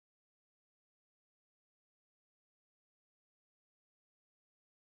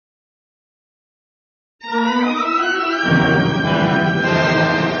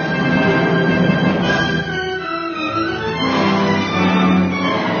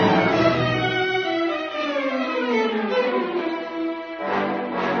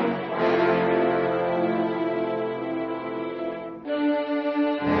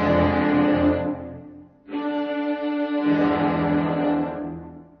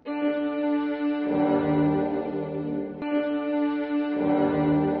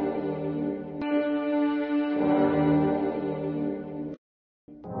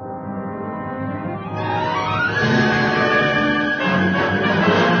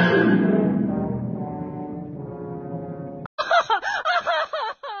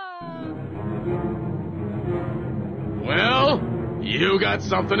got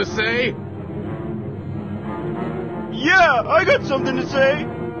something to say? Yeah, I got something to say.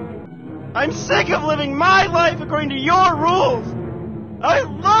 I'm sick of living my life according to your rules. I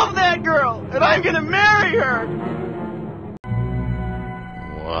love that girl, and I'm gonna marry her.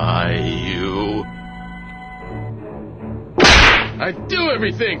 Why, you... I'd do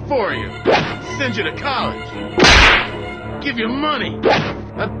everything for you. Send you to college. Give you money.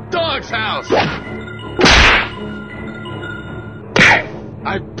 A dog's house.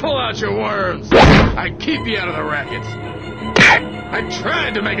 I'd pull out your worms. I'd keep you out of the rackets. I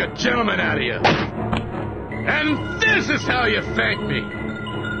tried to make a gentleman out of you. And this is how you thank me.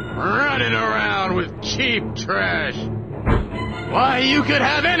 Running around with cheap trash. Why, you could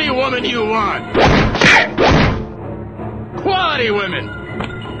have any woman you want. Quality women.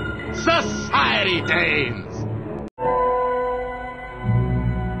 Society dames.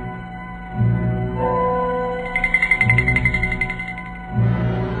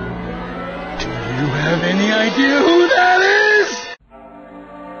 Do you have any idea who that is?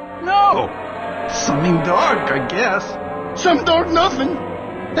 No. Something dog, I guess. Some dog nothing.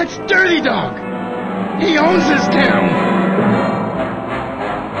 That's Dirty Dog. He owns this town.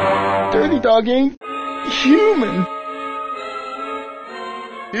 Dirty Dog ain't human.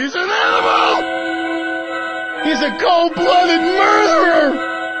 He's an animal! He's a cold-blooded murderer!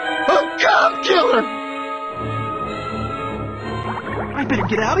 A cop killer! I better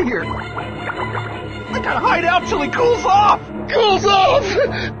get out of here. I gotta hide out till he cools off. Cools off!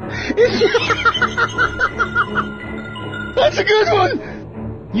 That's a good one!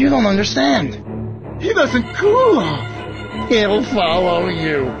 You don't understand. He doesn't cool off. He'll follow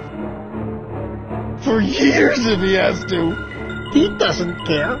you. For years if he has to. He doesn't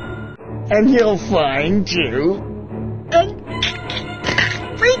care. And he'll find you. And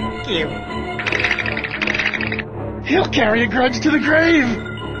freak you. He'll carry a grudge to the grave.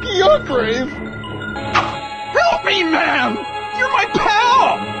 Your grave. Help me, man! You're my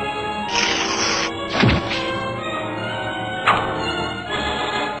pal!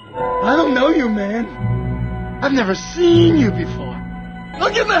 I don't know you, man. I've never seen you before. Now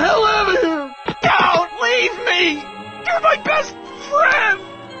get the hell out of here! Don't leave me! You're my best friend!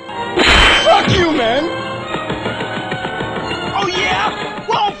 Fuck you, man!